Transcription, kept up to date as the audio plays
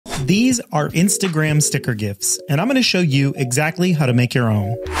These are Instagram sticker GIFs, and I'm going to show you exactly how to make your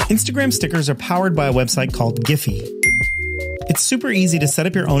own. Instagram stickers are powered by a website called Giphy. It's super easy to set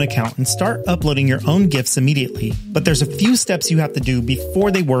up your own account and start uploading your own GIFs immediately, but there's a few steps you have to do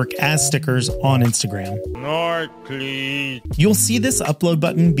before they work as stickers on Instagram. North, please. You'll see this upload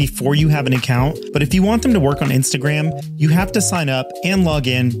button before you have an account, but if you want them to work on Instagram, you have to sign up and log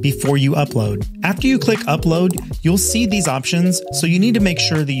in before you upload. After you click upload, you'll see these options, so you need to make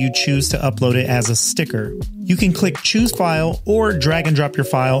sure that you choose to upload it as a sticker. You can click choose file or drag and drop your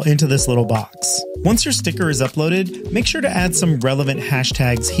file into this little box. Once your sticker is uploaded, make sure to add some relevant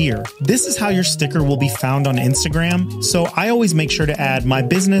hashtags here. This is how your sticker will be found on Instagram, so I always make sure to add my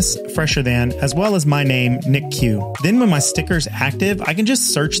business, fresher than, as well as my name, Nick Q. Then when my sticker is active, I can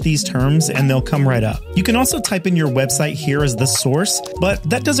just search these terms and they'll come right up. You can also type in your website here as the source, but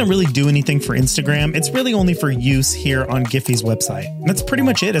that doesn't really do anything for Instagram. It's really only for use here on Giphy's website. And that's pretty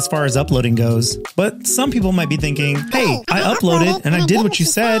much it as far as uploading goes. But some people might be thinking, hey, I uploaded and I did what you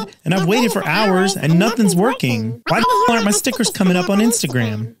said and I've waited for hours and nothing's working. Why aren't my stickers coming up on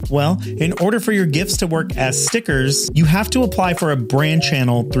Instagram? Well, in order for your GIFs to work as stickers, you have to apply for a brand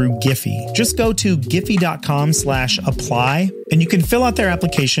channel through Giphy. Just go to giphy.com/apply and you can fill out their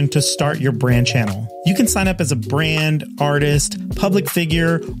application to start your brand channel. You can sign up as a brand, artist, public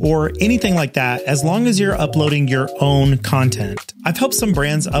figure, or anything like that as long as you're uploading your own content. I've helped some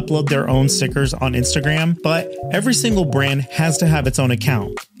brands upload their own stickers on Instagram, but every single brand has to have its own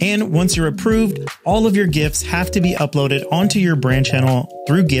account. And once you're approved, all of your GIFs have to be uploaded onto your brand channel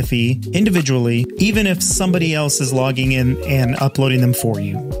through Giphy individually, even if somebody else is logging in and uploading them for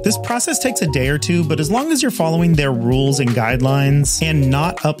you. This process takes a day or two, but as long as you're following their rules and guidelines and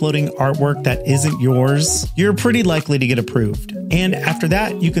not uploading artwork that isn't yours, you're pretty likely to get approved. And after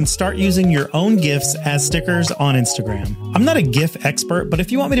that, you can start using your own GIFs as stickers on Instagram. I'm not a GIF expert, but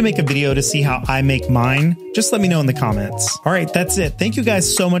if you want me to make a video to see how I make mine, just let me know in the comments. All right, that's it. Thank you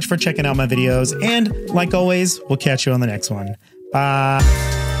guys so much for checking out my videos. And like always, we'll catch you on the next one.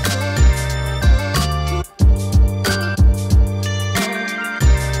 Bye.